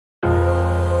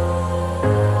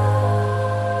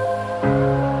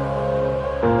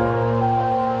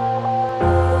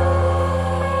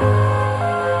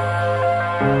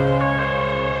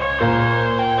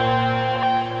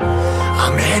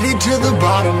the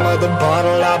bottom of the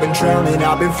bottle, I've been drowning,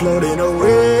 I've been floating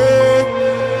away.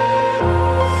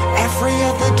 Every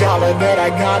other dollar that I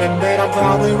got in bed, I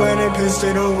probably went and pissed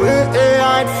it away.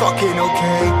 I ain't fucking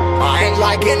okay, I ain't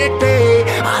liking it, babe.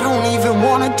 I don't even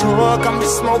wanna talk, I'm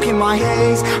just smoking my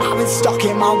haze. I've been stuck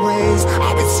in my ways,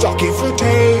 I've been stuck here for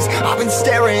days. I've been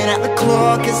staring at the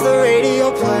clock as the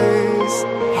radio plays.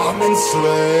 I'm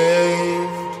enslaved.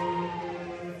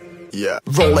 Yeah.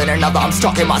 Rolling another, I'm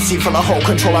stuck in my seat for the whole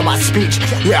control of my speech.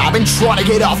 Yeah, I've been trying to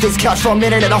get off this couch for a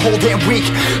minute and a whole damn week.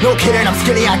 No kidding, I'm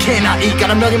skinny, I cannot eat.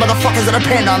 Got a million motherfuckers that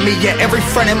depend on me. Yeah, every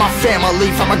friend in my family,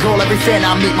 from a girl, every fan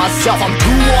I meet myself. I'm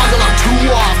too on till I'm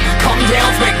too off. Come down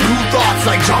to make new thoughts,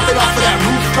 like jumping off of that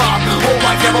rooftop. Whole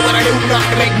life never when I knew not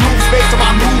to make moves based on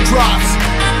my mood drops.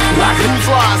 Like who's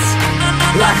lost?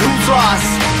 Like who's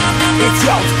lost? It's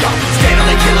yo,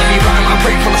 steadily killing me, running my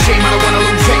brain full of shame. I don't wanna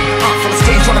lose it. Full of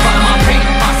stage, trying to find my pain.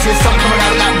 I see the sun coming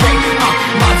out of that rain.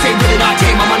 Minds ain't really not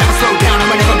tame. I'ma never slow down,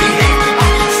 I'ma never behave.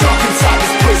 Stuck inside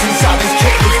this prison, inside this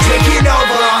cage, it's taking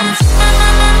over.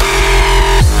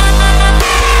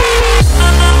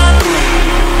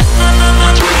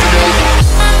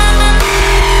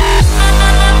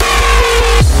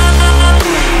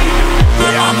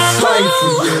 Yeah, I'm a slave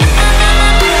for you.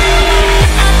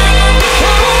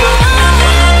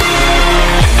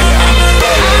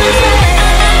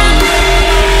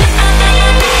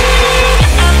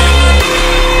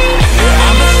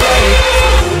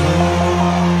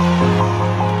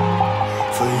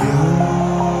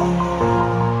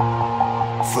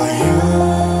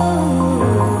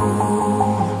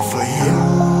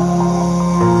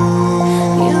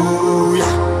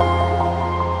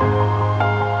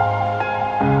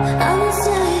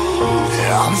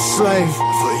 Slave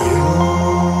for you.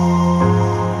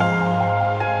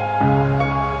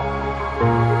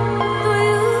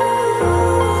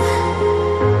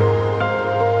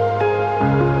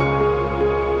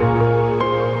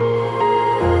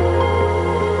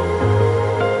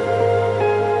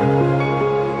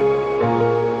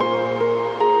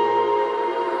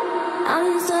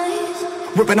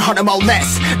 Ripping harder, more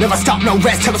less. Never stop, no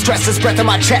rest. Till the stress is breath in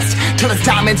my chest. Till it's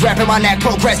diamonds wrapping my neck.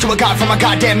 Progress to a god from a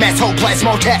goddamn mess. Hopeless,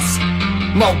 more tests,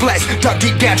 more blessed. Dug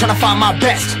deep down, trying to find my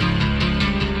best.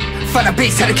 Find a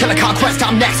beast, had to kill a conquest.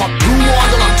 I'm next. I'm too on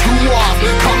till I'm too off.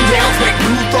 Come down to make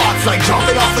new thoughts, like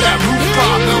jumping off of that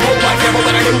rooftop. Whole life never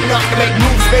when I knew not to make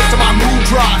moves based on my mood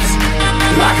drops.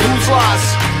 Like who's lost?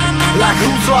 Like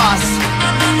who's lost?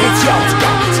 It's yo,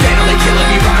 steadily killing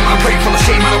me, running my brain full of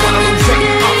shame. I don't wanna